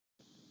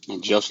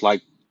And just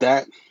like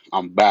that,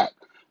 I'm back.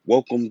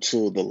 Welcome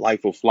to the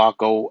Life of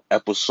Flaco,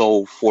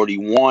 episode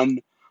 41.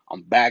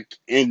 I'm back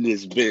in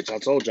this bitch. I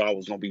told you I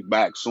was gonna be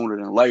back sooner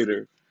than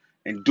later.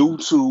 And due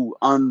to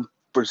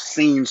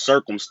unforeseen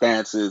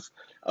circumstances,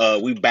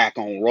 we back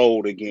on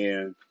road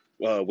again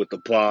with the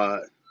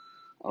pod.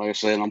 Like I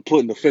said, I'm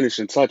putting the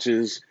finishing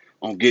touches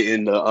on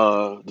getting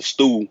the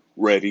stew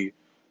ready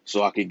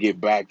so I can get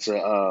back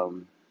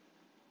to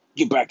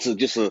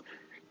just a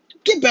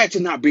get back to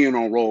not being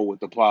on roll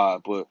with the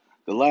pod. But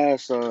the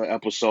last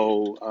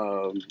episode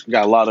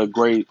got a lot of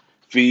great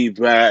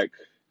feedback.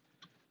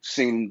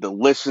 Seeing the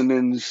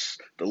listeners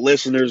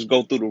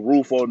go through the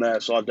roof on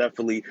that. So I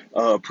definitely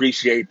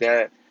appreciate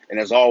that. And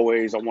as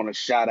always, I want to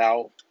shout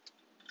out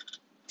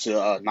to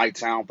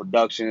Nighttown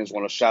Productions.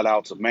 Want to shout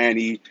out to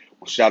Manny.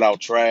 Shout out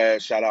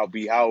Trash. Shout out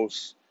B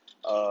House.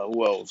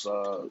 Who else?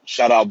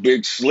 Shout out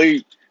Big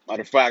Sleep.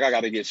 Matter of fact, I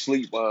got to get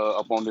sleep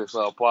up on this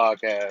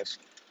podcast.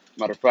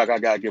 Matter of fact, I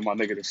gotta get my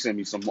nigga to send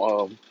me some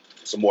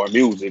more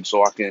music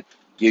so I can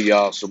give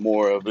y'all some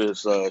more of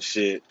this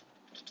shit.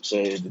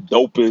 Say the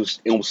dopest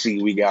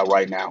MC we got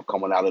right now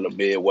coming out of the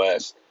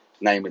Midwest.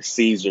 His name is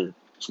Caesar.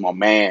 It's my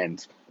man,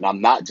 and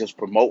I'm not just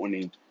promoting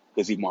him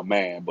because he's my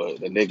man, but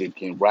the nigga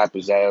can rap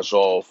his ass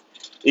off.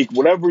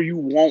 Whatever you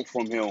want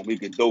from him, he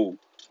can do.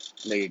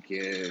 Nigga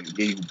can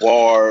give you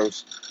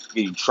bars,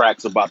 give you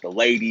tracks about the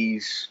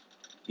ladies,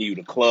 give you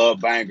the club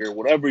banger,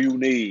 whatever you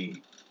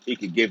need, he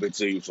can give it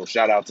to you. So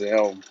shout out to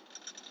him.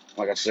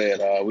 Like I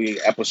said, we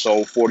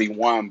episode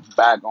 41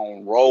 back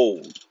on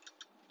road.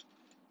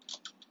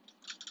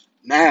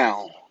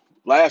 Now,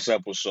 last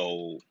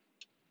episode,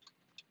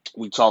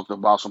 we talked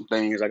about some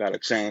things. I got a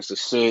chance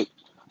to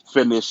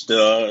finish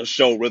the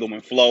show Rhythm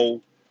and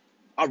Flow.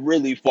 I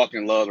really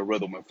fucking love the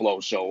Rhythm and Flow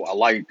show.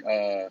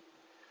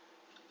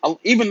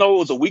 Even though it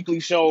was a weekly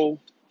show,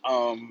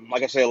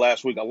 like I said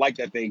last week, I like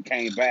that they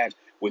came back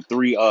with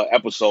three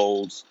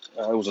episodes.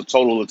 It was a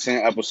total of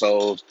 10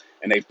 episodes,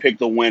 and they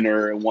picked a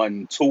winner. It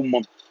wasn't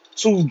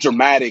too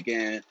dramatic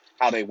in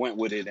how they went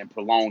with it and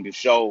prolonged the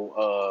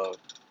show.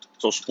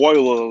 So,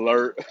 spoiler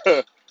alert: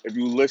 if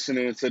you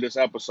listening to this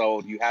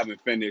episode, you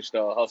haven't finished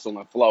Hustle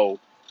and Flow.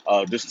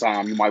 This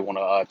time, you might want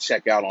to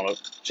check out on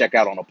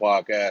the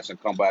podcast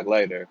and come back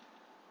later.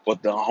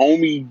 But the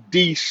homie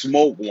D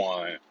Smoke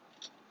one.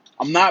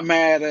 I'm not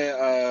mad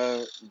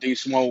at D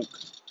Smoke.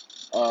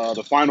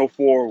 The final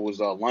four was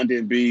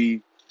London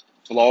B,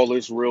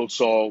 Flawless, Real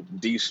Talk,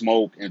 D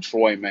Smoke, and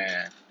Troy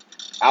Man.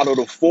 Out of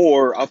the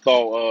four, I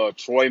thought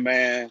Troy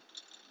Man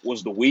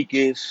was the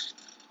weakest.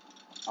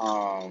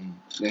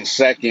 Then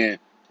second,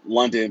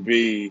 London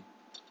B.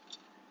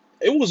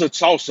 It was a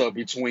toss up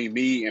between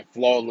me and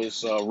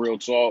Flawless, Real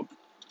Talk.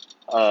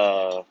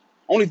 Uh,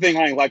 Only thing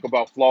I ain't like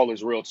about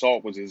Flawless, Real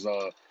Talk was his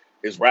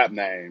rap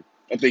name.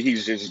 I think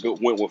he's just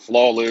went with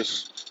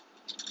Flawless,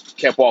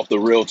 kept off the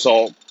Real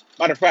Talk.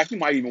 Matter of fact, you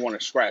might even want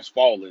to scratch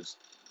Flawless,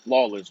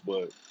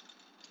 but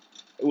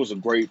it was a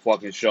great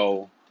fucking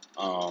show.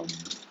 Um,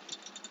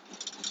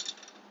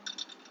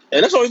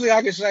 and that's the only thing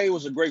I can say. It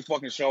was a great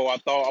fucking show. I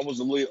thought I was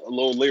a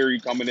little leery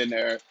coming in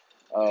there.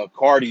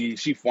 Cardi,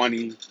 she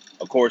funny.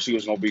 Of course, she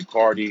was gonna be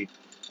Cardi.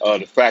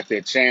 The fact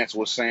that Chance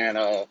was saying,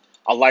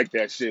 "I like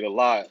that shit a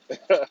lot."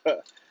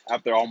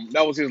 After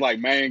that was his like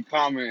main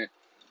comment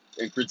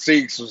and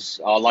critiques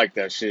was, "I like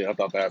that shit." I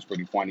thought that was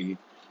pretty funny.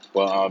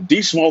 But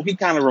D Smoke, he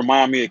kind of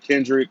remind me of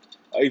Kendrick.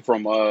 He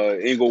from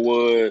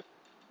Inglewood.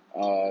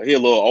 He a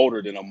little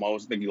older than the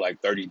most. I think he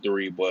like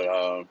 33, but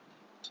I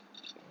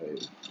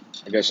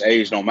guess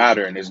age don't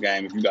matter in this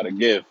game if you got a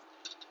gift.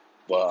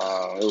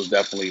 But it was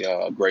definitely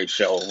a great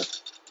show.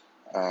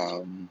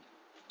 Um,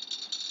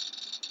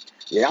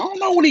 yeah, I don't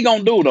know what he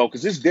gonna do though,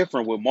 because it's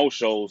different with most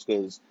shows.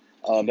 Because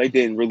they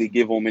didn't really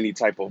give him any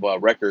type of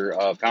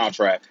record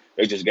contract.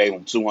 They just gave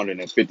him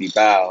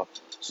 250,000.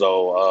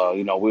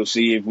 So we'll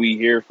see if we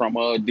hear from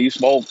D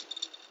Smoke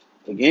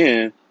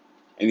again,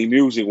 any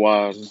music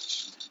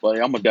wise. But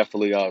I'm gonna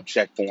definitely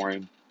check for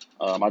him.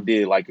 I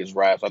did like his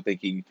raps. I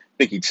think he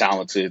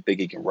talented. Think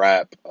he can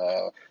rap.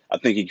 I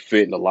think he can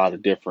fit in a lot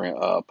of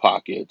different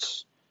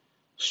pockets.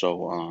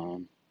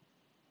 So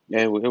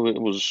yeah, it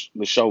was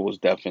the show was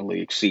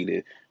definitely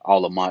exceeded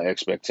all of my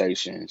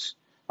expectations.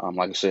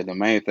 Like I said, the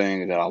main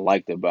thing that I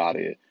liked about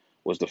it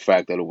was the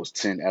fact that it was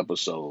 10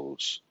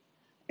 episodes,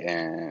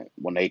 and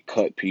when they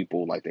cut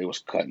people, like they was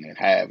cutting in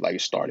half. Like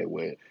it started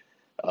with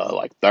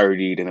like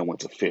 30, then it went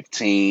to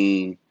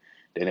 15,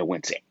 then it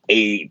went to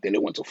 8, then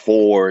it went to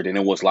 4, then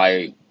it was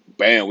like,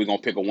 bam, we're gonna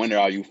pick a winner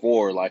out of you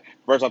four. Like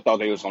first I thought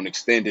they was gonna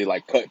extend it,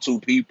 like cut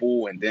two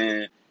people, and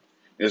then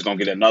it's gonna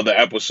get another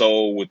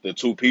episode with the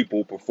two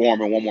people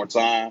performing one more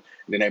time.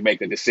 And then they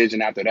make a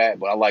decision after that.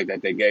 But I like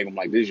that they gave them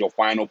like, this is your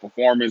final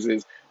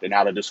performances. Then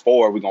out of this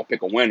four, we're gonna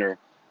pick a winner.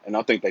 And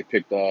I think they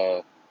picked.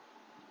 I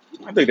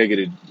think they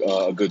did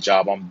a good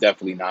job. I'm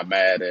definitely not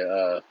mad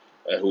at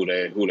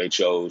who they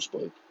chose,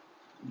 but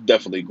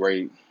definitely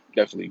great.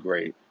 Definitely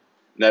great.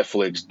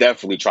 Netflix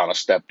definitely trying to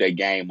step their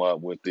game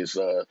up with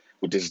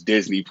this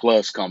Disney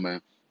Plus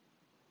coming.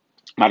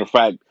 Matter of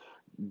fact,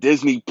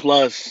 Disney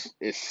Plus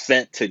is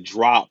set to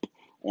drop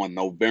on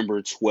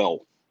November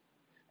 12th,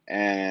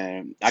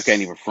 and I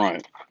can't even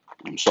front.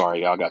 I'm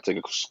sorry, y'all. Got to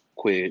take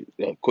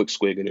a quick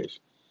swig of this.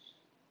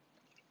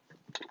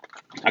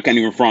 I can't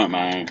even front,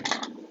 man.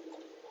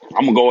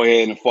 I'm gonna go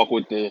ahead and fuck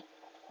with the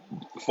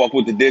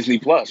Disney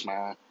Plus,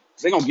 man.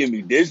 So they gonna give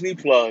me Disney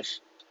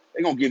Plus,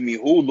 they gonna give me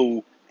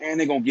Hulu, and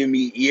they gonna give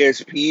me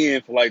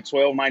ESPN for like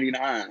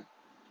 $12.99.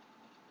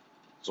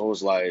 So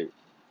it's like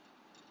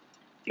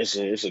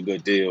it's a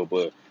good deal,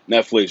 but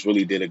Netflix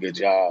really did a good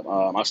job.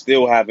 I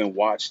still haven't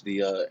watched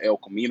the El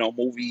Camino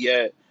movie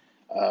yet.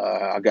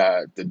 I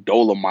got the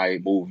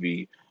Dolomite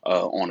movie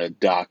on the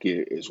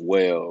docket as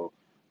well,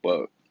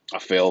 but I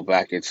fell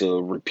back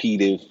into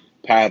repeated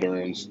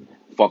patterns,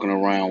 fucking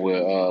around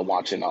with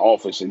watching The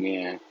Office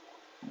again.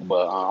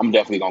 But I'm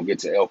definitely gonna get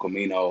to El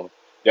Camino.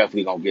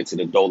 Definitely gonna get to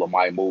the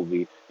Dolomite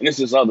movie, and this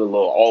is other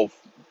little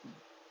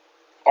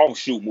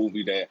offshoot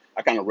movie that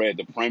I kind of read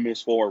the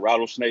premise for,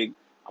 Rattlesnake.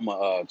 I'm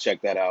gonna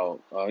check that out.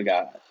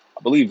 I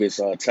believe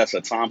it's Tessa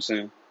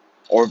Thompson,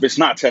 or if it's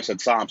not Tessa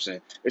Thompson,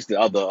 it's the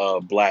other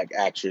black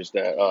actress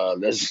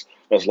that's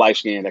light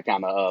skinned that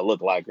kind of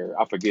look like her.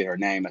 I forget her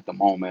name at the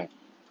moment,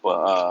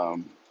 but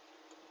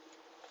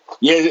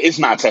yeah, it's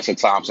not Tessa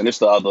Thompson. It's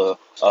the other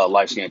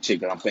light skinned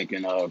chick that I'm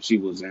thinking of. She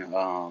was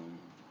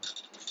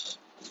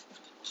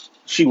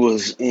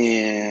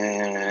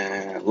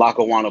in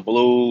Lackawanna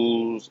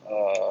Blues.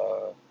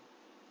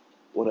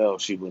 What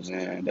else she was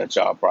in that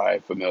y'all probably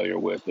familiar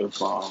with her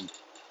from?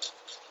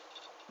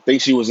 I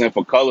think she was in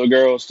for Color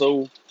Girls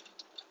too.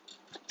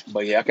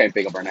 But yeah, I can't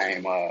think of her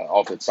name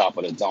off the top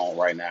of the dome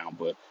right now.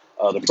 But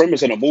the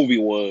premise of the movie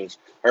was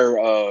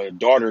her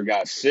daughter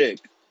got sick,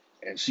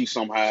 and she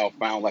somehow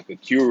found like a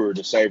cure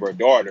to save her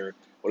daughter,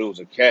 but it was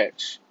a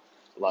catch.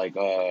 Like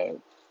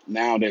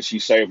now that she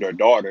saved her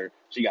daughter,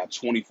 she got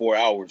 24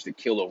 hours to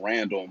kill a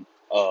random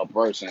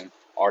person.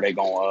 Are they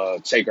gonna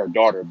take her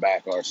daughter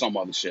back or some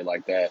other shit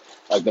like that?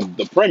 Like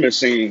the premise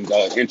seemed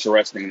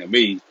interesting to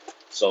me.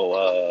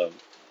 So I'm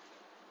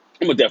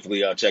gonna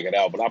definitely check it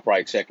out, but I'll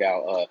probably check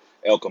out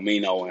El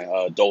Camino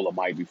and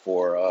Dolomite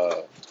before.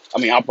 I'll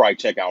probably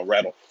check out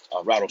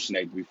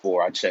Rattlesnake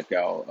before I check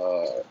out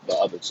the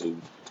other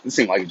two. It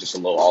seemed like it's just a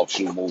little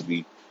offshoot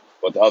movie,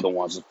 but the other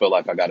ones I feel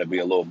like I got to be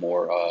a little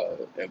more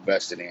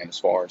invested in as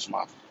far as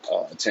my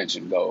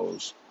attention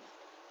goes.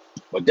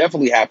 But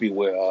definitely happy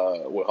with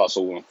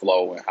Hustle and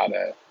Flow and how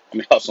that.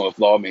 Hustle and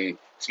Flow.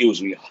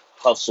 Excuse me,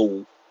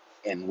 Hustle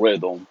and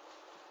Rhythm.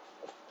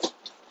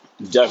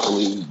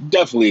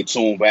 Definitely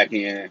tune back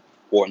in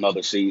for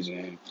another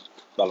season.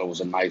 Thought it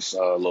was a nice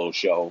little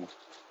show.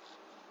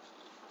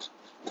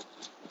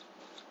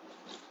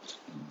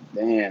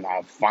 Then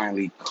I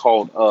finally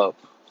caught up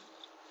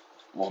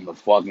on the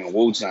fucking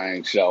Wu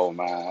Tang show,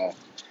 man.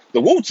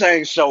 The Wu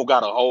Tang show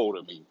got a hold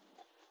of me.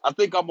 I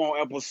think I'm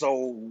on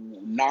episode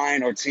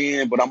 9 or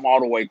 10, but I'm all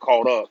the way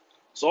caught up.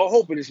 So I'm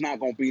hoping it's not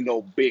gonna be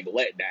no big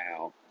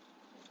letdown.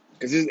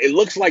 Because it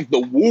looks like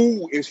the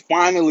Wu is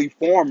finally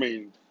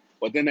forming,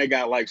 but then they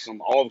got like some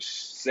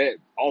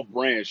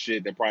off-brand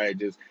shit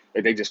that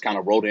they just kind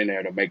of wrote in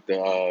there to make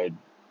the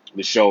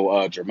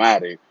show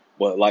dramatic.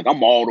 But like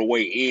I'm all the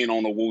way in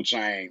on the Wu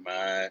Tang,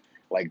 man.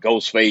 Like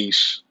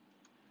Ghostface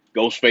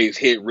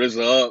hit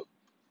RZA up.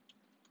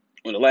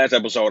 In the last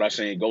episode, I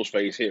seen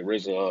Ghostface hit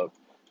RZA up,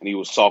 and he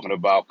was talking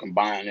about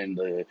combining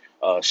the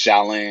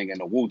Shaolin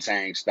and the Wu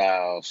Tang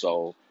style.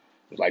 So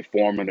it's like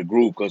forming a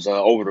group because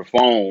over the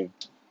phone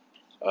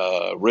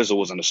RZA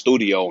was in the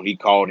studio and he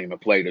called him to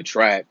play the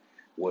track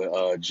with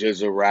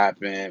Jizza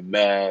rapping,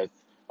 Meth,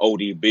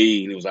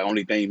 ODB, and he was like,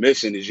 only thing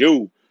missing is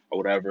you or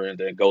whatever. And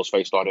then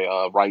Ghostface started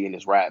writing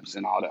his raps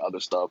and all that other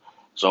stuff.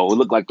 So it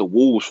looked like the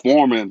Wu was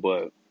forming,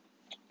 but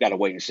gotta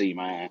wait and see,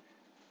 man.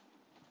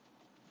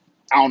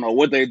 I don't know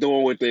what they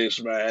doing with this,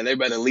 man. They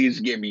better at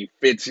least give me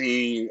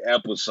 15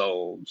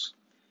 episodes.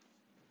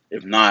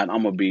 If not,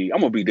 I'm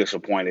gonna be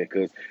disappointed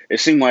because it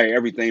seemed like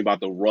everything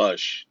about to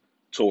rush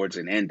towards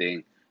an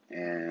ending,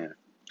 and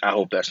I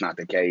hope that's not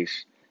the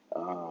case.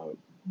 Uh,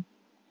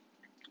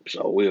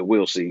 so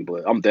we'll see,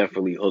 but I'm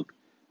definitely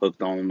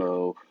hooked on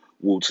the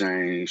Wu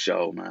Tang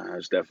show, man.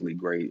 It's definitely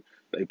great.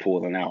 They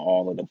pulling out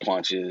all of the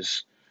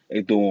punches.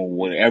 They doing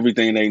what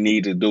everything they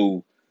need to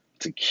do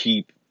to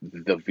keep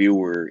the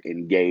viewer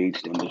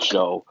engaged in the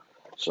show.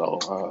 So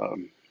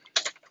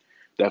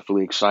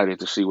definitely excited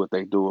to see what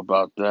they do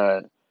about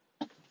that.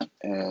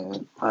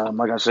 And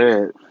like I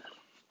said,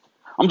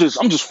 I'm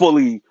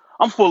fully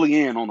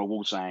in on the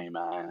Wu Tang,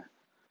 man.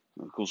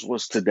 Because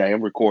what's today?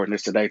 I'm recording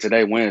this today.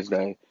 Today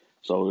Wednesday,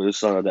 so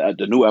it's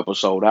the new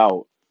episode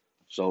out.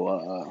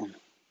 So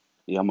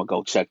yeah, I'm gonna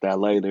go check that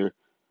later.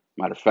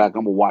 Matter of fact,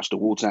 I'm gonna watch the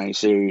Wu Tang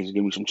series.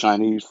 Give me some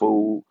Chinese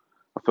food.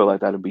 I feel like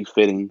that'd be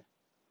fitting.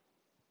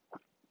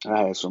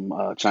 I had some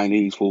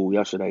Chinese food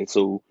yesterday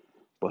too,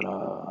 but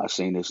I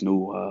seen this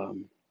new.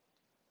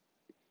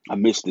 I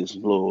missed this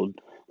little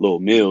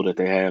meal that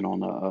they had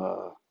on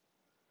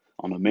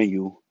the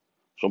menu.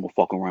 So I'm gonna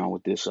fuck around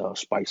with this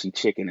spicy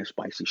chicken and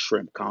spicy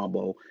shrimp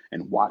combo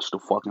and watch the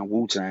fucking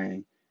Wu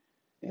Tang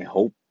and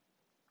hope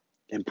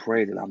and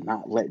pray that I'm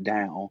not let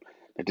down,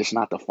 that this is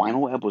not the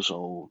final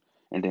episode,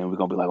 and then we're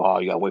gonna be like, oh,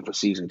 you gotta wait for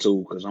season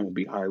two because I'm gonna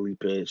be highly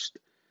pissed.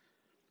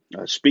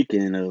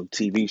 Speaking of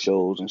TV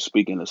shows and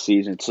speaking of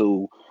season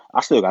two,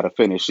 I still got to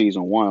finish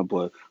season one,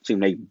 but seem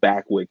they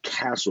back with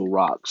Castle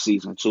Rock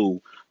season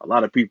two. A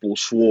lot of people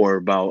swore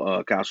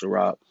about Castle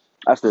Rock.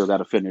 I still got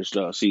to finish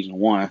season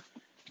one.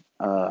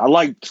 I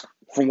liked,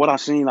 from what I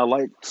seen, I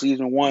liked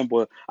season one,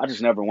 but I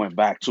just never went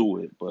back to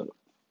it. But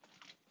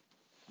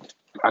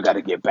I got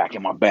to get back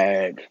in my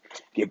bag,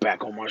 get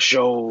back on my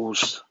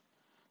shows.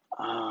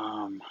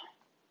 Um,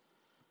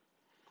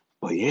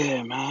 but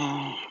yeah,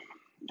 man,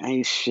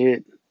 ain't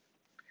shit.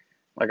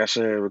 Like I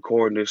said,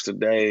 recording this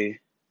today.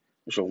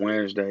 It's a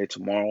Wednesday.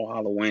 Tomorrow,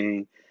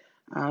 Halloween.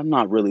 I'm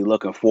not really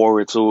looking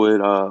forward to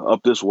it.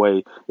 Up this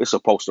way, it's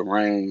supposed to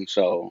rain,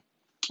 so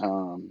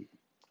um,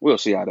 we'll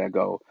see how that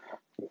go.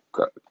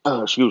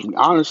 Excuse me.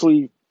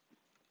 Honestly,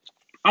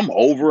 I'm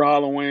over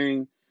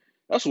Halloween.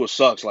 That's what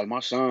sucks. Like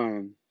my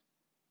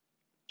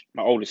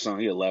oldest son,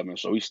 he 11,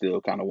 so he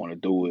still kind of want to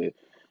do it.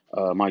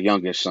 My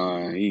youngest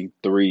son, he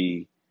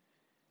 3.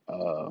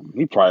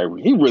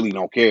 He really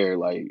don't care.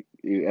 Like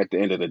at the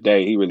end of the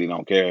day, he really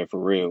don't care for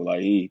real.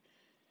 Like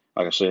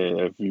I said,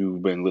 if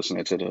you've been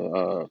listening to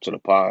the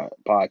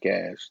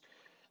podcast,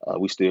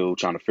 we still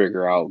trying to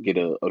figure out, get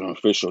an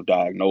official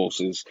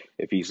diagnosis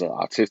if he's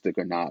autistic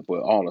or not.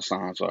 But all the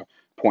signs are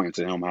pointing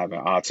to him having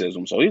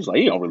autism. So he's like,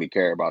 he don't really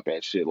care about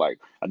that shit. Like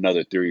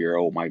another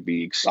 3-year-old might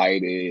be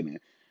excited and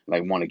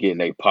like want to get in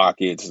their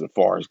pockets as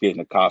far as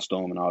getting a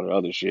costume and all the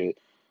other shit.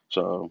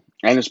 So,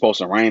 and it's supposed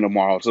to rain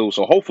tomorrow too.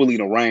 So hopefully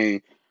the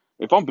rain,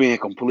 if I'm being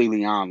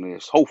completely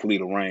honest, hopefully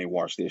the rain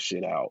wash this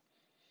shit out.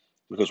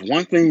 Because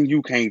one thing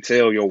you can't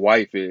tell your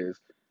wife is,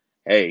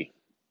 hey,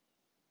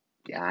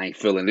 yeah, I ain't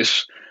feeling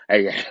this.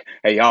 Hey,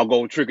 hey, y'all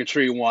go trick or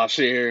treat while I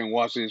sit here and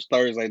watch this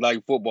Thursday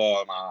night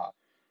football. Nah,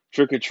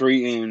 trick or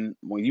treating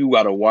when you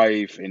got a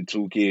wife and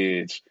 2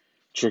 kids,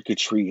 trick or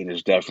treating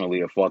is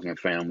definitely a fucking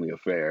family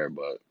affair.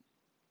 But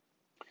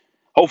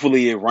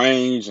hopefully it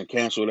rains and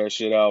cancel that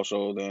shit out,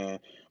 so then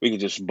we can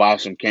just buy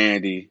some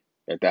candy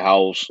at the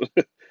house.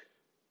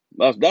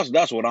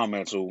 That's what I'm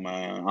into,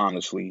 man.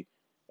 Honestly,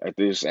 at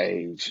this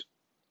age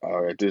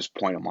or at this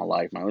point in my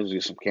life, man, let's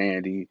get some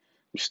candy,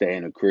 stay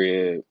in the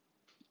crib,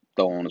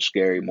 throw on a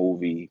scary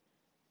movie,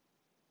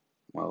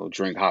 well,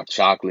 drink hot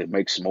chocolate,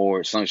 make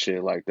s'mores, some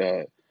shit like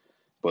that.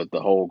 But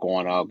the whole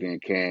going out getting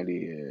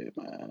candy, yeah,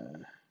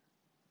 man,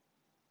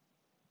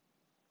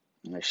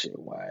 that shit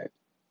whack.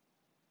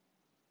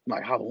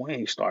 Like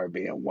Halloween started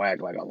being whack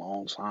like a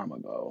long time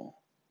ago.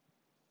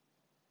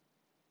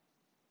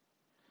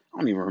 I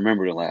don't even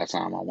remember the last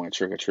time I went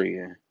trick or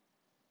treating.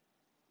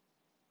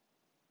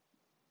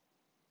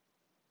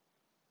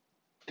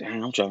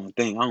 Damn, I'm trying to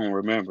think. I don't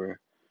remember.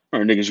 I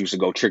remember niggas used to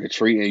go trick or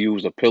treat and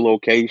use a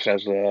pillowcase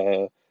as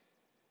your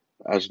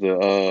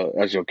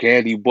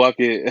candy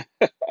bucket.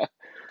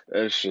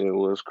 That shit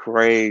was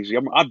crazy.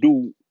 I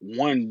do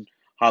one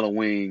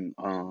Halloween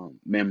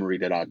memory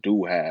that I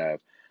do have.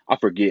 I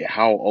forget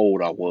how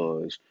old I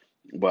was,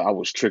 but I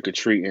was trick or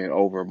treating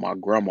over my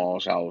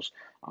grandma's house.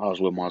 I was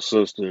with my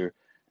sister,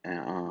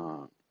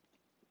 and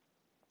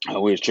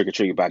we was trick or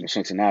treating back in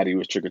Cincinnati. We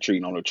was trick or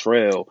treating on the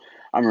trail.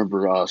 I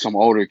remember some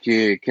older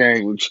kid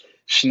came and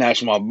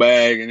snatched my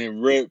bag and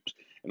then ripped,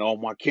 and all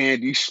my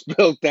candy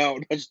spilled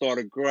out. I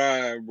started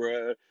crying,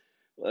 bruh.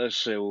 That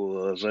shit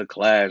was a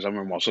class. I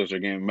remember my sister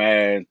getting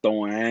mad,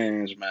 throwing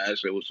hands, man. That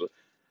shit was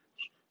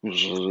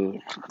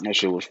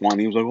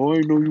funny. He was like, "Oh, I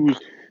didn't know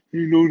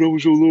you know that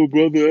was your little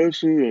brother." That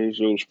shit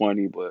was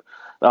funny, but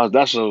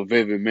that's a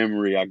vivid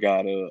memory. I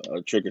got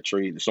a trick or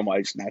treat,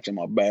 somebody snatching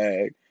my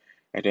bag,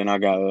 and then I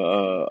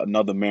got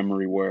another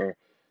memory where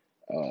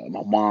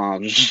my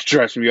mom just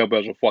dressed me up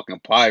as a fucking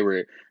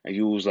pirate and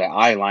used an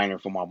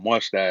eyeliner for my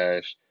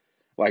mustache.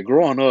 Like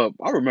growing up,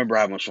 I remember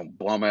having some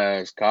bum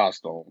ass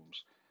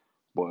costumes,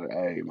 but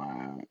hey,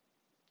 man.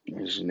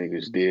 These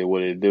niggas did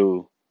what it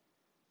do.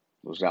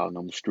 Was out in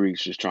them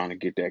streets just trying to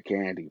get that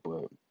candy.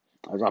 But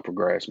as I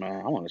progressed,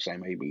 man, I want to say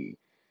maybe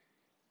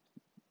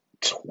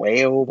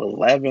 12,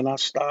 11, I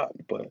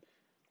stopped. But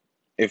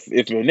if a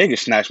nigga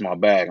snatched my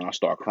bag and I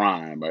start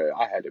crying, but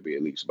I had to be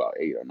at least about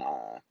 8 or 9.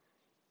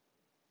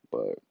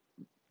 But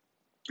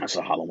that's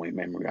a Halloween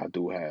memory I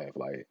do have.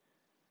 Like,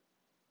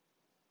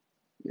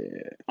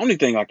 yeah. Only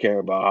thing I care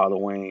about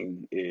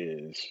Halloween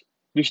is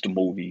just the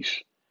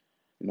movies.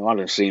 You know, I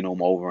done seen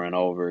them over and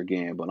over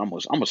again, but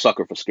I'm a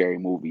sucker for scary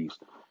movies.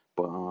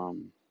 But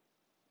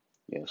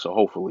yeah, so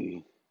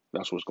hopefully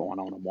that's what's going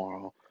on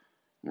tomorrow.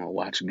 I'm gonna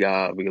watch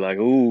God be like,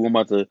 ooh, I'm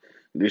about to,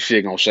 this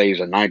shit gonna say it's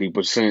a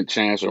 90%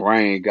 chance of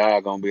rain.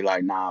 God gonna be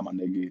like, nah, my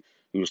nigga,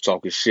 you was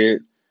talking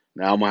shit.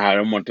 Now I'm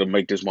going to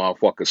make this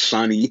motherfucker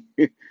sunny.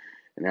 And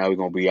now we're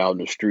gonna be out in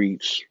the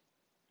streets.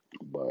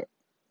 But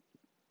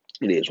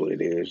it is what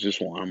it is.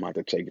 Just one, I'm about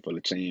to take it for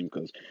the team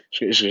because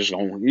it's just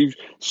on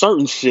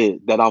certain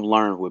shit that I've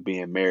learned with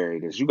being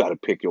married is you got to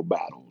pick your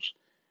battles.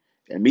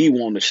 And me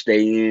wanting to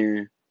stay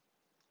in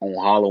on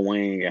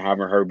Halloween and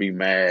having her be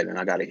mad and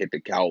I got to hit the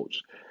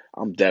couch.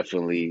 I'm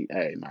definitely,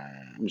 hey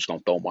man, I'm just gonna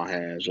throw my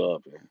hands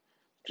up and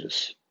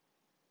just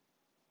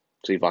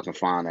see if I can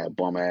find that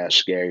bum ass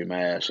scary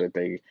mask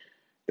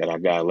that I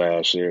got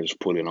last year. Just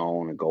put it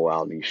on and go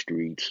out in these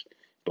streets.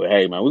 But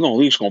hey man, we're gonna at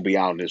least gonna be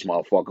out in this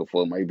motherfucker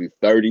for maybe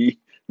 30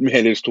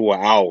 minutes to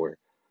an hour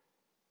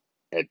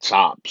at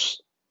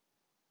tops.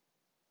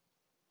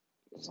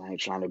 'Cause I ain't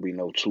trying to be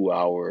no 2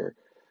 hour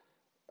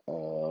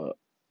uh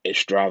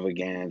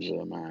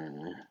extravaganza,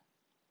 man.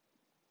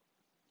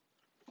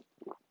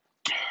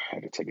 I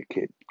had to take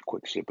a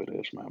quick sip of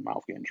this, man.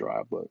 Mouth getting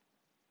dry, but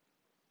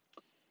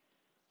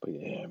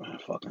yeah, man,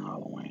 fucking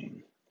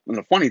Halloween. And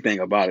the funny thing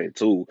about it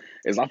too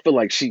is I feel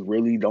like she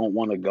really don't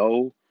want to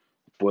go,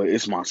 but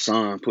it's my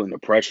son putting the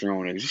pressure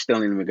on it. She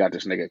still ain't even got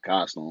this nigga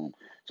costume.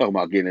 Talking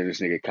about getting this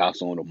nigga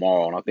costume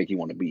tomorrow, and I think he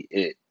want to be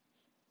it.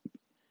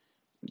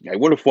 Like,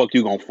 where the fuck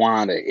you gonna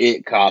find a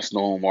it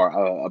costume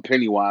or a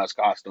Pennywise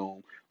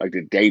costume like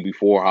the day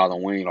before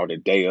Halloween or the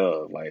day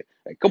of? Like,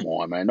 come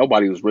on, man.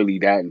 Nobody was really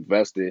that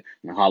invested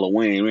in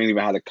Halloween. We didn't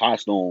even have the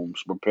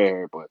costumes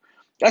prepared, but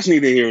that's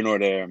neither here nor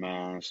there,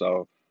 man.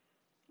 So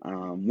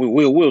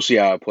we'll see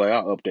how it play.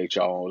 I'll update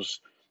y'all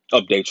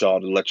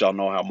to let y'all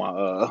know how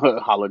my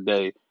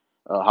holiday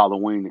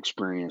Halloween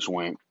experience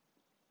went.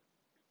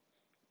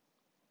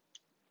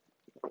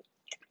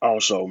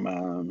 Also,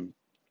 man,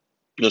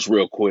 just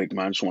real quick,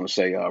 man, I just want to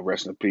say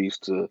rest in peace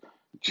to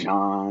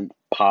John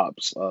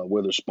Pops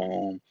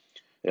Witherspoon.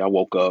 Yeah, I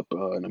woke up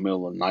in the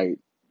middle of the night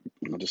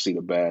to see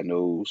the bad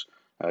news.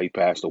 He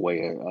passed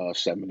away at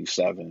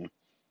 77.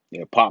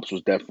 Yeah, Pops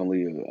was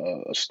definitely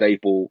a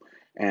staple.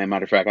 And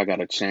matter of fact, I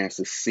got a chance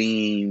to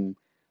see him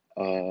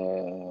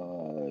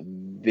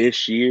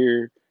this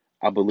year,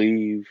 I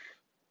believe,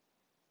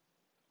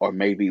 or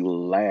maybe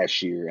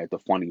last year at the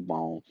Funny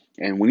Bone.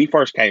 And when he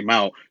first came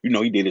out,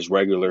 he did his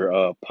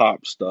regular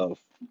pop stuff.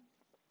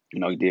 He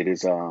did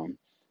his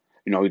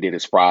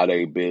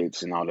Friday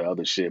bits and all the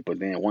other shit. But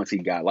then once he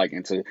got like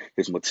into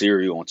his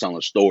material and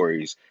telling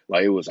stories,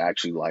 like it was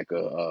actually like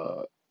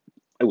it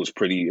was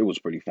pretty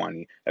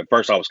funny. At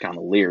first I was kind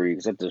of leery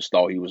because I just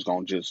thought he was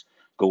gonna just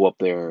go up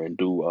there and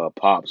do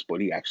pops, but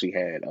he actually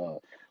had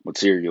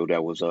material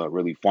that was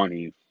really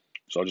funny.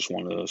 So I just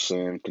want to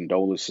send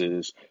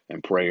condolences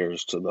and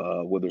prayers to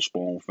the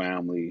Witherspoon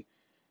family.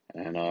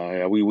 And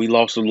yeah, we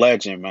lost a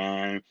legend,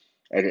 man.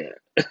 And,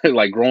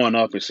 like growing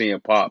up and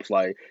seeing pops,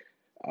 like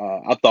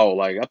I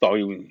thought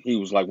he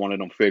was like one of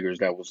them figures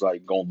that was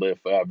like gonna live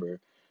forever.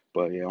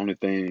 But yeah, only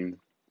thing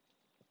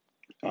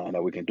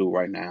that we can do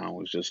right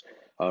now is just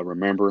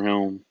remember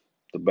him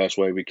the best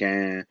way we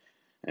can.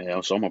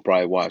 And so I'm gonna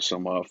probably watch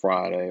some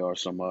Friday or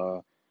some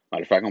matter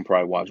of fact, I'm gonna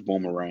probably watch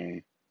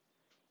Boomerang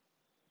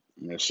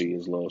and see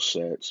his little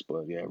sets.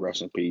 But yeah,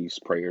 rest in peace,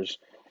 prayers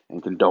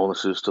and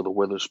condolences to the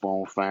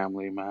Witherspoon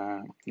family,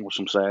 man. It was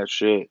some sad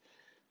shit.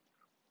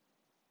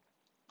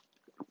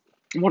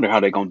 I wonder how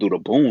they gonna do the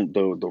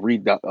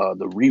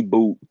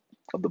reboot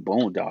of the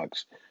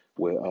Boondocks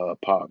with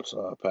Pops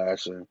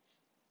passing.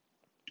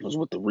 Because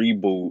with the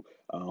reboot,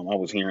 I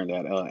was hearing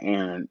that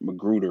Aaron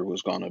McGruder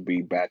was gonna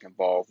be back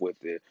involved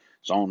with it.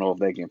 So I don't know if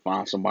they can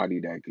find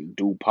somebody that can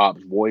do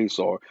Pop's voice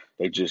or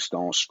they just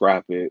gonna uh,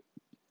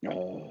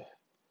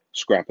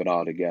 scrap it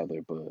all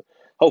together. But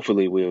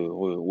hopefully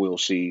we'll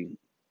see,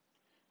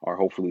 or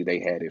hopefully they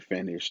had it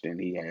finished and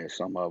he had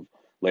some of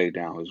laid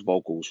down his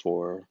vocals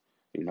for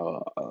you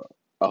know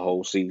a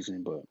whole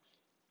season. But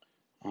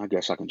I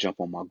guess I can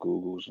jump on my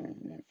Googles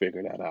and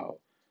figure that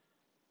out.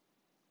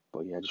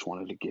 But yeah, I just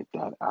wanted to get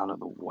that out of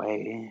the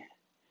way.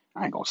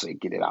 I ain't gonna say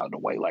get it out of the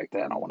way like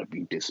that. I don't want to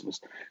be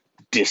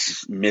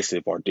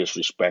dismissive or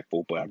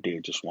disrespectful, but I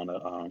did just want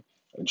to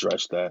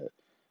address that.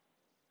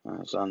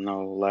 As I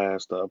know,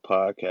 last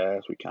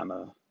podcast we kind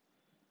of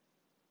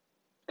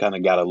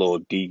got a little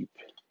deep.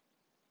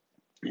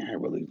 I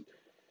really,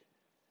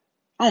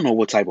 I don't know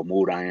what type of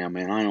mood I am,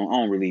 man. I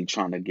don't really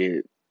trying to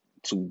get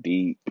too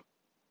deep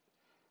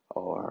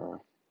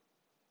or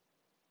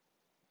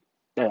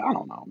yeah, I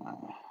don't know, man.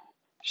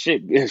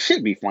 It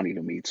should be funny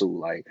to me too.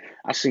 Like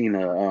I seen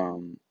a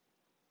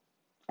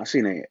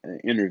an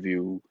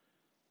interview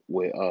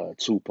with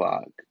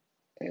Tupac,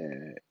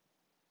 and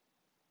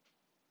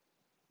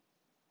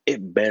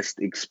it best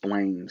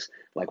explains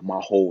like my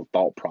whole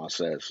thought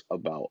process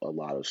about a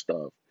lot of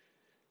stuff.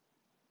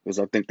 Because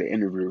I think the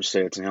interviewer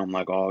said to him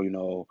like, "Oh,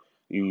 you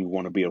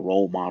want to be a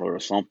role model or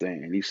something,"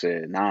 and he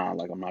said, "Nah,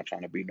 like I'm not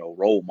trying to be no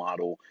role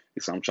model. He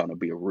said I'm trying to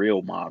be a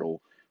real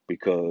model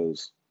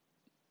because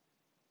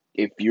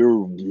if you're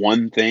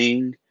one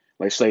thing,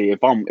 like say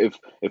if I'm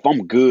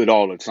good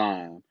all the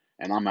time."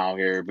 And I'm out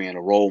here being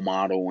a role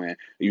model, and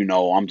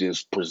I'm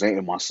just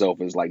presenting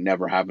myself as like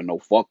never having no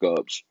fuck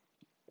ups,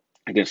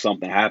 and then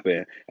something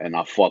happened and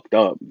I fucked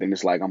up, then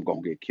it's like I'm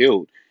gonna get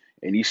killed.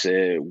 And he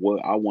said,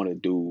 what I want to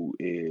do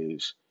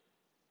is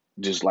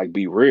just like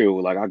be real.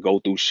 Like I go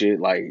through shit,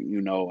 like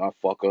I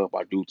fuck up,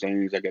 I do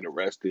things, I get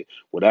arrested,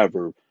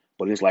 whatever.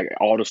 But it's like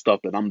all the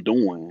stuff that I'm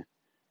doing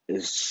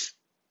is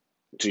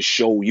to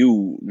show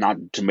you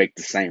not to make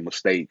the same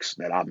mistakes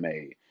that I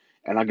made.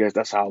 And I guess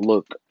that's how I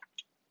look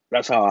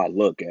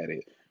at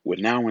it. with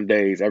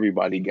nowadays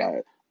everybody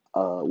got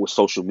with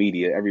social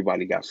media,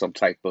 everybody got some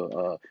type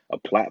of a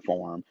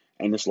platform,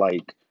 and it's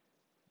like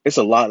it's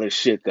a lot of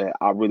shit that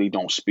I really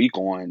don't speak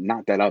on.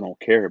 Not that I don't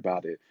care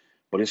about it,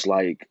 but it's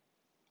like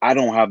I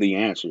don't have the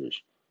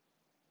answers.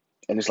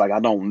 And it's like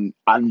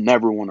I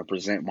never want to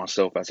present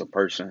myself as a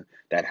person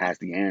that has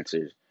the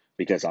answers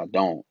because I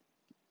don't.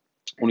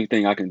 Only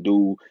thing I can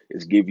do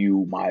is give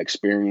you my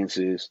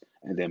experiences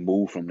and then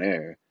move from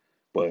there.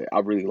 But I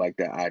really like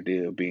that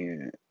idea of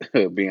being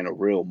being a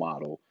real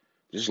model.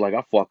 Just like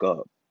I fuck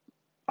up.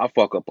 I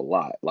fuck up a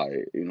lot,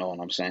 like, you know what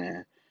I'm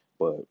saying?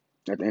 But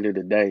at the end of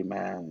the day,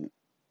 man,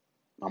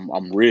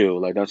 I'm real.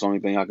 Like that's the only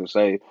thing I can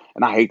say.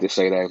 And I hate to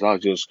say that. 'Cause I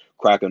was just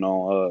cracking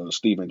on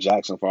Steven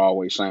Jackson for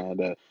always saying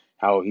that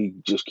how he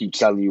just keeps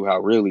telling you how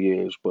real he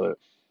is. But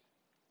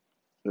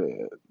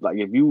like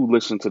if you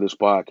listen to this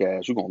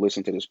podcast, you're gonna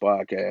listen to this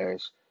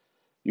podcast.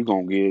 You're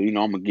gonna get,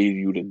 I'm gonna give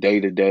you the day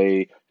to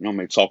day. I'm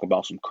gonna talk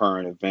about some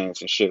current events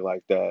and shit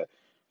like that.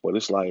 But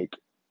it's like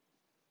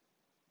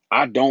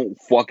I don't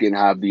fucking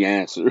have the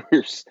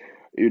answers.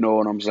 You know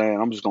what I'm saying?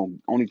 I'm just gonna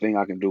only thing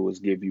I can do is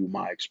give you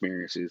my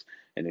experiences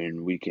and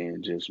then we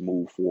can just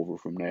move forward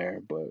from there.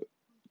 But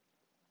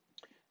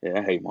yeah,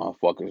 I hate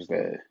motherfuckers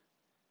that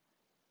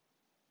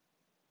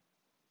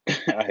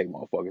I hate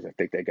motherfuckers that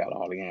think they got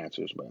all the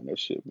answers, man. That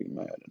shit be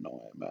mad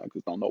annoying, man,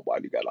 because don't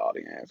nobody got all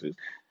the answers.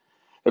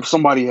 If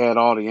somebody had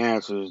all the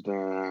answers,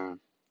 then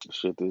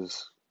shit,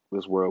 this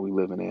world we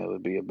living in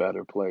would be a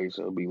better place.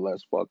 It would be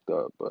less fucked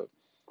up. But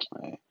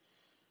man,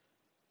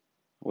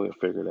 we'll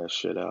figure that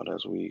shit out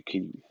as we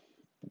keep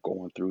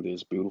going through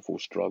this beautiful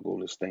struggle,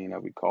 this thing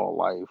that we call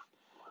life.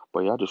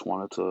 But yeah, I just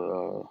wanted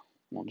to,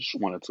 just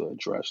wanted to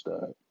address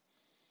that.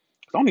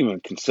 I don't even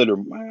consider.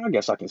 I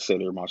guess I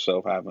consider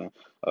myself having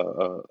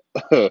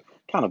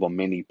kind of a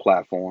mini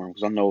platform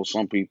because I know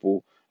some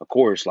people, of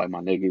course, like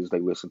my niggas, they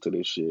listen to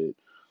this shit,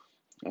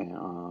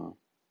 and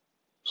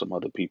some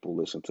other people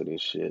listen to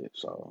this shit.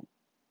 So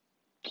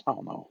I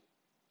don't know.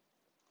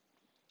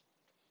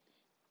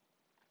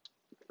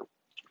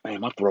 Man,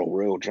 my throat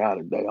real dry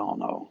today. I don't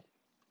know.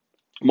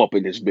 I'm up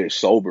in this bitch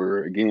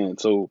sober again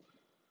too.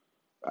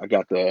 I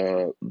got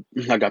the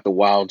I got the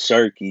Wild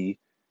Turkey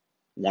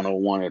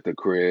 101 at the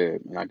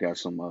crib, and I got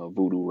some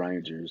Voodoo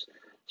Rangers.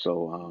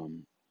 So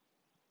I'm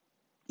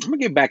gonna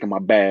get back in my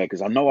bag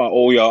because I know I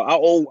owe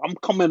y'all. I'm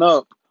coming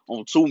up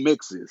on two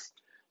mixes.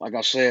 Like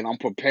I said, I'm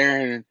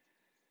preparing.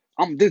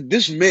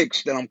 This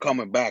mix that I'm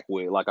coming back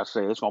with. Like I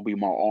said, it's gonna be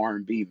my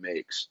R&B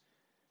mix,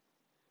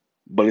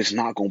 but it's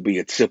not gonna be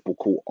a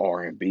typical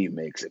R&B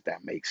mix if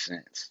that makes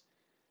sense.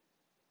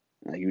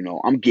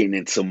 I'm getting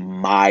into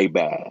my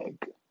bag.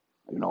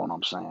 You know what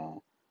I'm saying?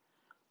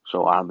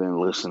 So I've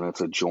been listening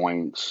to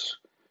joints,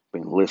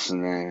 been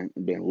listening.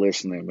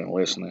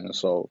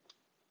 So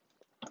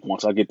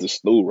once I get this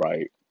stew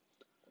right,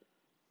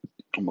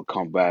 I'm gonna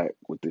come back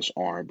with this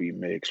R&B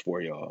mix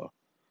for y'all.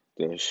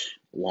 This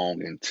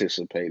long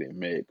anticipated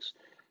mix.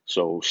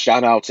 So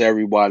shout out to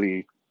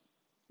everybody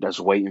that's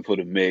waiting for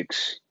the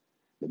mix.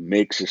 The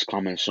mix is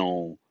coming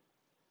soon.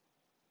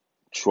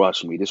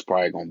 Trust me, this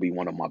probably gonna be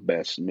one of my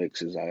best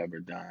mixes I ever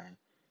done.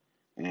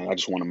 And I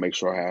just want to make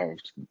sure I have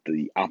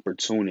the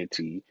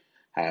opportunity,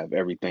 have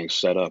everything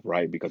set up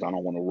right because I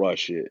don't want to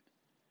rush it.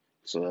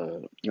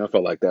 So I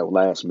felt like that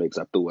last mix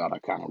I threw out, I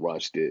kind of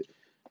rushed it,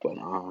 but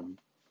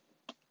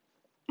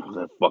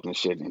that fucking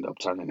shit ended up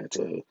turning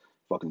into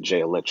fucking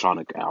J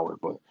Electronic Hour.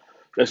 But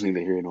that's neither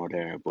here nor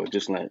there. But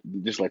just let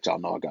y'all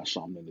know I got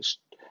something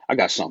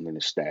in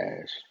the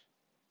stash.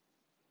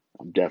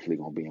 I'm definitely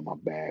gonna be in my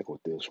bag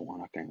with this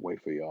one. I can't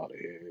wait for y'all to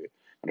hear it.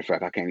 Matter of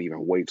fact, I can't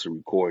even wait to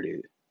record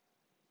it.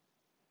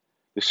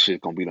 This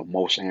shit gonna be the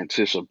most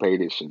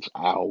anticipated since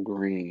Al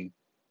Green.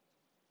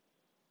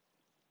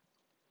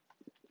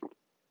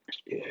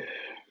 Yeah.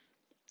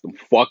 I'm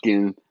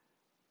fucking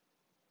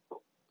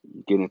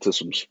get into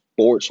some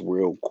sports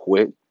real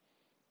quick.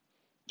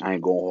 I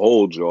ain't gonna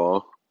hold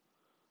y'all.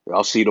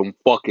 Y'all see them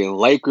fucking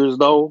Lakers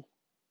though?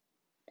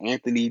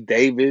 Anthony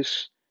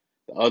Davis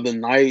the other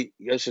night,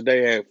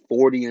 yesterday had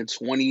 40 and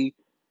 20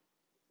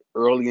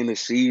 early in the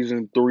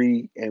season,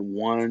 3-1.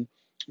 I'm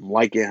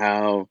liking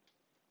how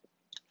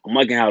I'm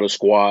liking how the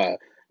squad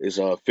is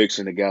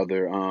fixing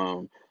together.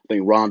 I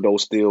think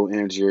Rondo's still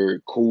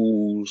injured,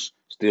 Kuz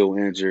still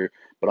injured,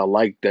 but I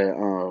like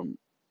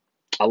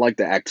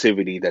the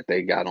activity that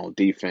they got on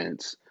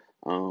defense.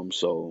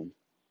 So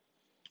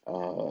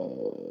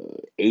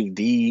AD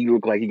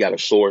looked like he got a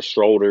sore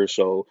shoulder.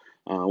 So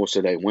what's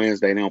today?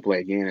 Wednesday. They don't play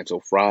again until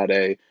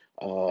Friday.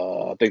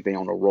 I think they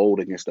on the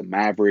road against the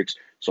Mavericks.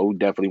 So we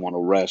definitely want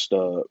to rest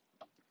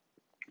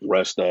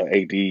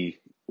AD,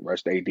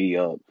 rest AD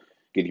up,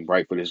 get him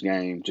right for this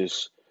game.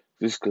 Just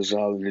because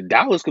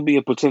Dallas could be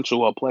a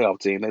potential playoff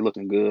team. They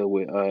looking good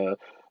with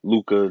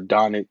Luka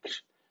Doncic,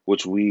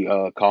 which we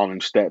call him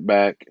step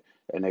back,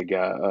 and they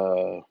got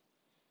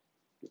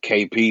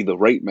KP, the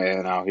rape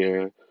man, out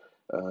here.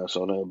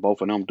 So they're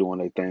both of them doing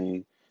their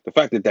thing. The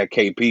fact that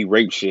KP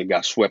rape shit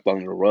got swept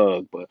under the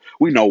rug, but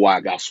we know why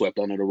it got swept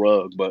under the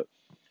rug. But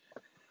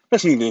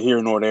That's neither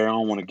here nor there. I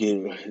don't want to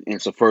get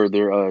into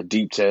further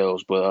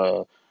details,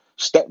 but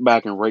step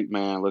back and rate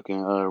man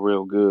looking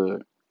real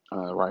good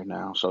right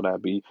now. So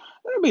that'd be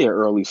an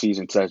early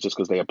season test just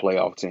because they're a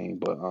playoff team.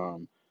 But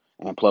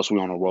and plus we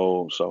on the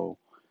road, so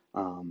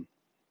um,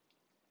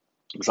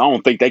 because I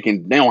don't think they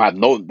can. They don't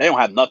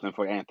have nothing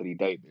for Anthony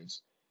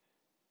Davis.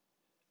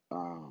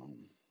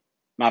 Um,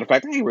 Matter of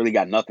fact, they ain't really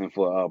got nothing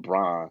for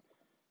Bron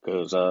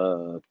because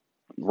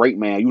great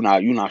man, you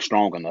not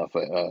strong enough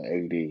for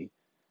AD.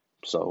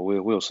 So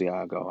we'll see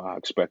how it go. I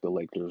expect the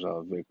Lakers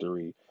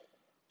victory.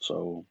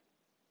 So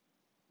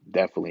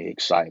definitely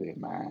excited,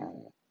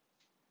 man.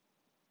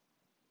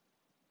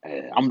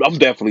 I'm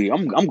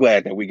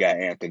glad that we got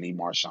Anthony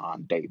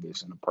Marshawn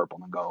Davis in the purple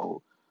and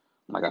gold.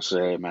 Like I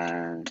said,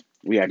 man,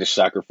 we had to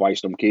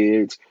sacrifice them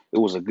kids. It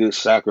was a good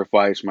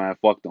sacrifice, man.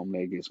 Fuck them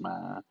niggas,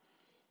 man.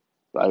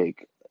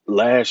 Like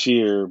last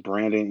year,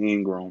 Brandon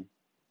Ingram,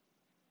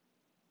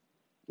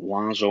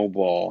 Lonzo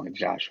Ball, and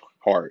Josh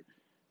Hart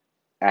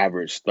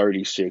averaged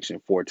 36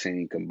 and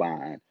 14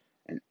 combined,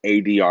 and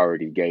AD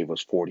already gave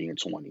us 40 and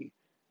 20.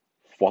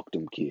 Fuck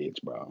them kids,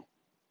 bro.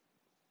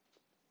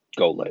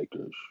 Go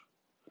Lakers.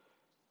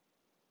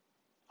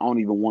 I don't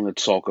even want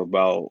to talk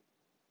about.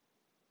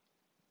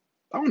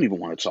 I don't even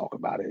want to talk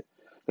about it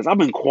because I've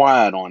been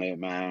quiet on it,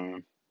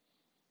 man.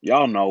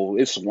 Y'all know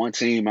it's one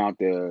team out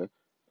there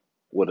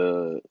with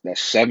a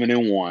that's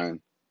 7-1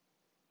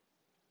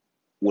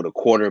 with a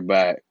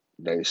quarterback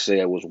they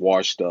said was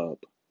washed up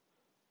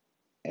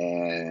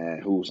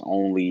and who's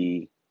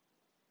only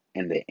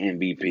in the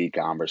MVP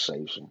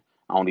conversation.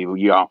 I don't even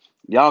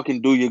y'all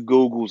can do your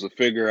Googles to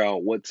figure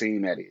out what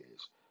team that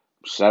is.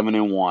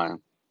 7-1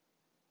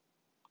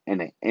 in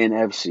the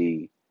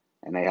NFC,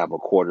 and they have a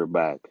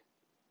quarterback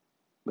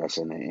that's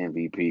in the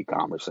MVP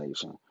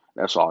conversation.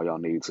 That's all y'all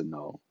need to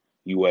know.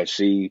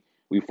 USC,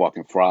 we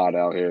fucking fried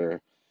out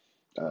here.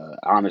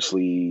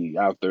 Honestly,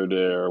 after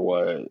their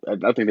what,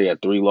 I think they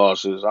had 3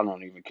 losses. I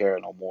don't even care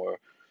no more.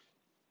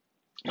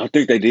 I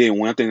think they did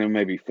win. I think they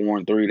may be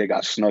 4-3. They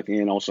got snuck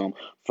in on some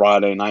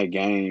Friday night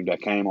game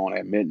that came on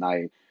at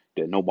midnight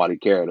that nobody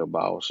cared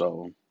about.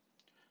 So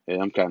yeah,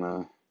 I'm kind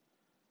of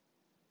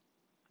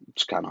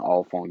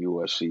off on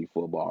USC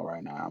football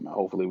right now. I mean,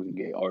 hopefully we can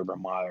get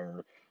Urban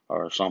Meyer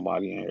or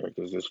somebody in here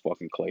because this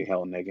fucking Clay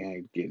Hell nigga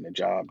ain't getting the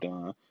job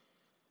done.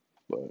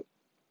 But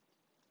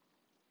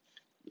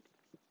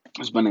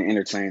it's been an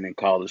entertaining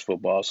college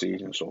football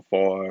season so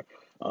far.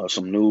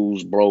 Some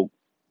news broke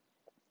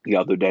the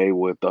other day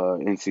with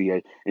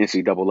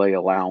NCAA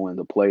allowing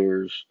the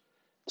players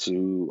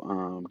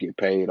to get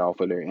paid off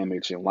of their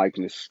image and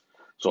likeness.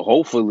 So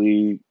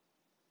hopefully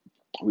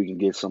we can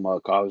get some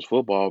college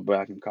football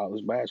back and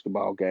college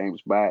basketball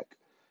games back.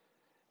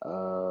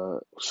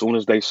 As soon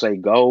as they say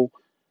go,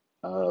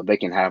 they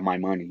can have my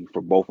money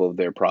for both of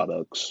their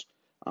products.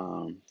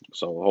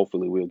 So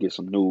hopefully we'll get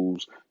some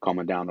news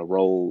coming down the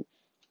road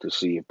to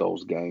see if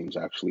those games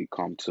actually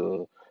come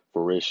to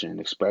fruition,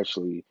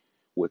 especially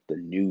with the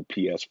new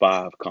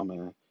PS5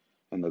 coming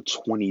in the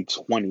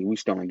 2020. We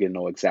still ain't getting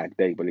no exact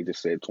date, but they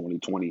just said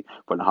 2020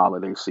 for the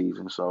holiday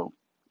season. So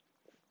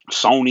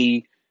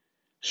Sony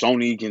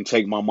Sony can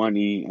take my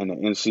money and the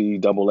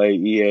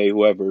NCAA, EA,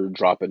 whoever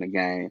dropping the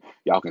game,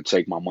 y'all can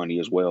take my money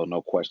as well,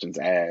 no questions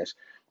asked.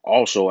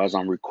 Also, as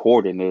I'm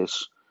recording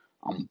this,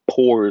 I'm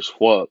poor as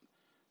fuck.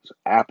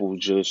 Apple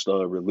just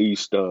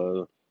released,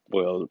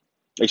 well,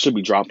 they should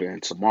be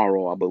dropping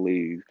tomorrow, I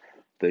believe,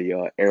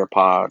 the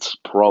AirPods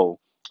Pro.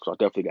 So I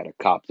definitely got to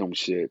cop them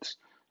shits.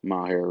 I'm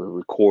out here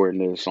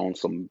recording this on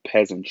some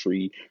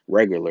peasantry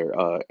regular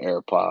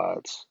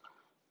AirPods.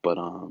 But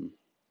I'm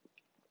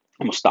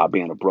gonna stop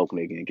being a broke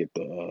nigga and get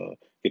the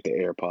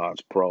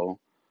AirPods Pro.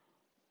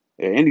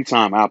 Yeah,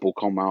 anytime Apple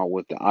come out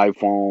with the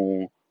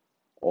iPhone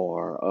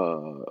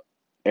or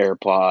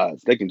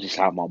AirPods, they can just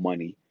have my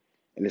money.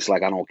 And it's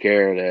like I don't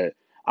care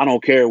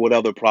what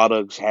other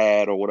products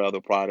had or what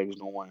other products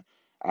doing.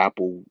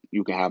 Apple,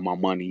 you can have my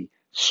money.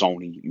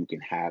 Sony, you can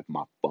have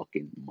my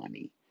fucking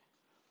money.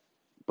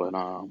 But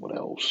what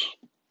else?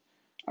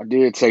 I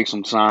did take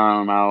some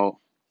time out,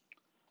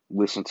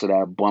 listen to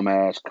that bum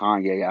ass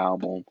Kanye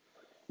album,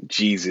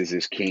 Jesus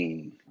is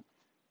King.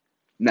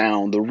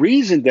 Now, the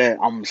reason that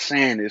I'm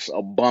saying it's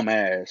a bum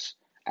ass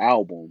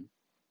album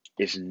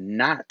is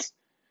not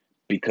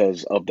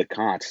because of the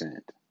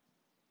content.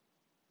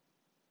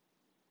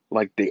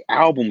 Like, the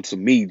album to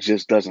me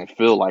just doesn't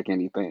feel like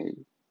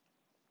anything.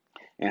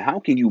 And how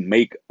can you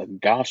make a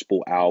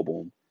gospel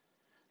album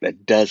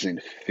that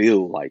doesn't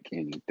feel like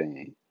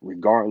anything,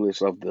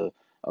 regardless of the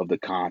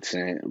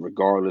content,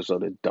 regardless of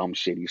the dumb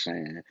shit he's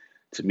saying?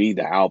 To me,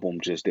 the album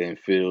just didn't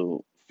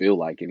feel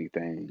like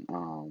anything.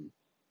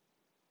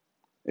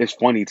 It's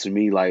funny to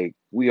me, like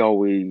we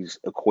always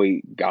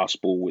equate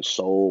gospel with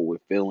soul,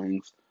 with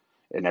feelings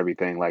and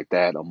everything like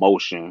that,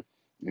 emotion.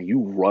 And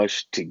you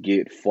rush to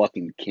get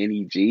fucking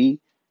Kenny G.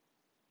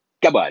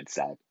 Come on,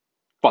 son.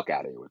 Fuck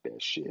out of here with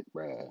that shit,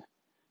 bruh.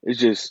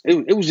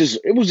 It was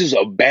just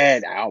a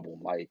bad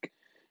album. Like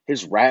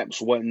his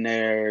raps wasn't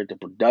there. The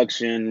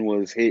production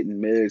was hit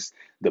and miss.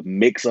 The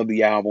mix of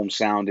the album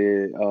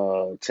sounded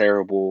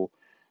terrible.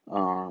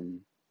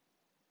 Um,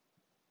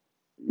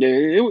 yeah,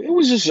 it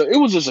was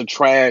just a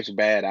trash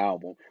bad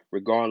album,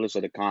 regardless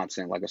of the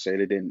content. Like I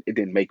said, it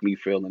didn't make me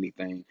feel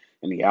anything,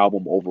 and the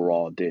album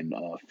overall didn't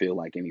feel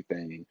like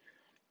anything.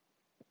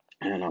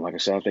 And like I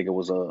said, I think it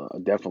was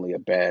definitely a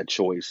bad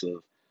choice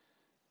of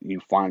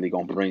you finally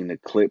gonna bring the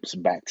clips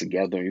back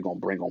together. You're gonna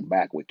bring them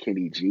back with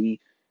Kenny G.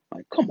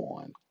 Like, come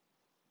on,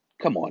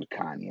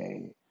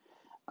 Kanye.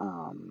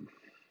 Um,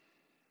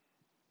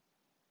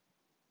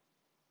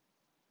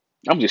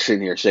 I'm just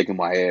sitting here shaking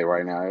my head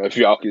right now. If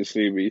y'all can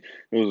see me,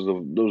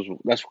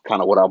 that's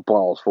kind of what I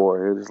paused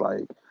for. It's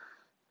like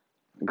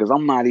because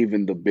I'm not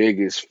even the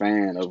biggest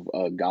fan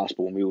of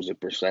gospel music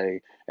per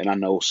se, and I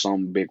know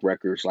some big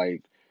records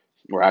like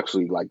were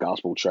actually like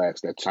gospel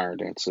tracks that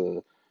turned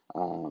into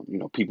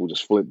people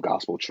just flip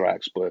gospel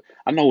tracks. But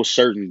I know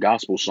certain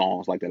gospel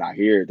songs like that I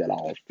hear that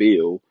I'll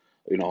feel.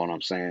 You know what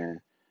I'm saying?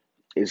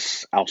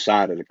 It's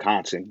outside of the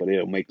content, but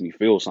it'll make me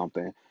feel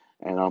something.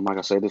 And like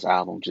I said, this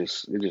album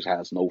just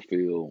has no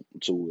feel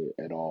to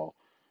it at all.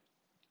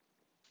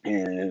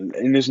 And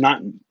it's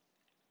not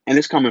and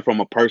it's coming from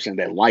a person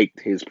that liked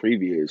his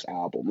previous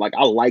album. Like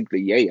I like the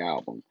Ye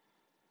album.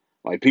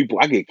 Like people,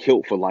 I get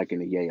killed for liking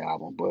the Ye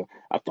album, but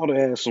I thought it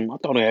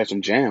had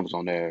some jams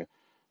on there.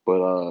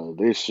 But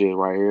this shit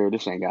right here,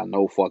 this ain't got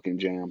no fucking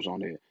jams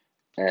on it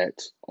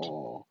at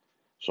all.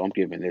 So I'm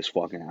giving this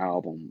fucking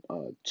album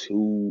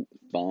two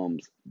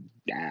thumbs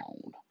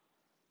down.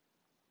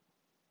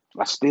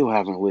 I still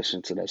haven't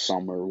listened to that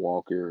Summer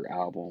Walker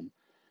album.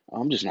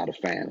 I'm just not a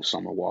fan of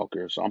Summer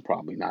Walker, so I'm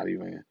probably not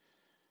even.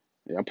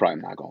 Yeah, I'm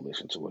probably not gonna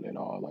listen to it at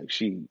all. Like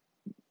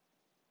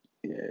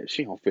yeah,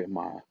 she don't fit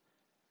my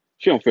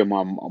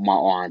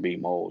R&B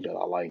mold that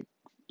I like.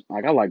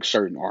 Like I like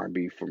certain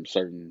R&B from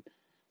certain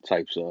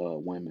types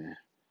of women,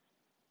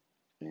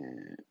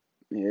 and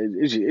yeah,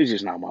 it's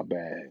just not my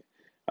bag.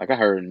 Like I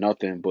heard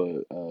nothing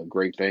but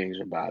great things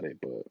about it,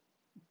 but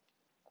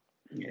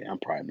yeah, I'm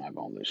probably not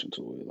gonna listen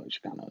to it. Like she's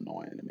kind of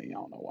annoying to me. I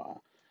don't know why,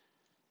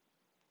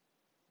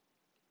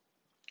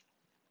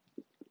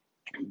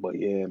 but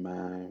yeah,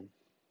 man,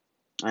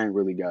 I ain't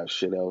really got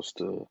shit else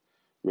to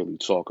really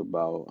talk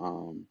about.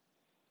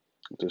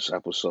 This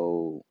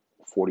episode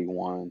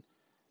 41,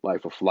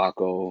 Life of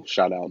Flaco.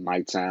 Shout out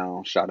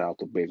Nighttown. Shout out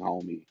to Big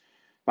Homie.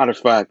 Matter of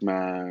fact,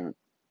 man,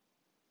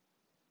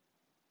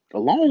 a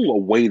long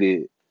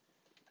awaited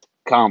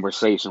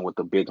conversation with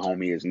the Big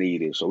Homie is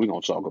needed. So we're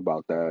going to talk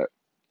about that.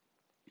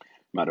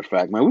 Matter of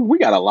fact, man, we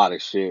got a lot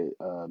of shit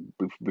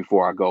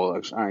before I go.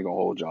 Like, I ain't going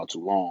to hold y'all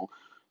too long.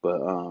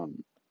 But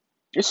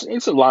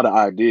it's a lot of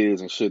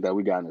ideas and shit that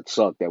we got in the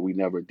tuck that we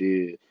never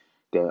did.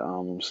 That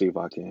let me see if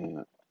I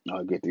can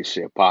get this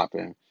shit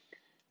popping.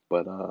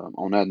 But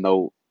on that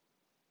note,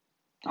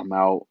 I'm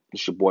out.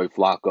 It's your boy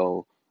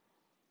Flaco.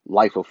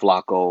 Life of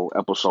Flaco,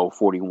 episode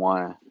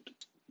 41.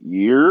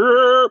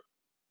 Yeah.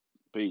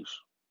 Peace.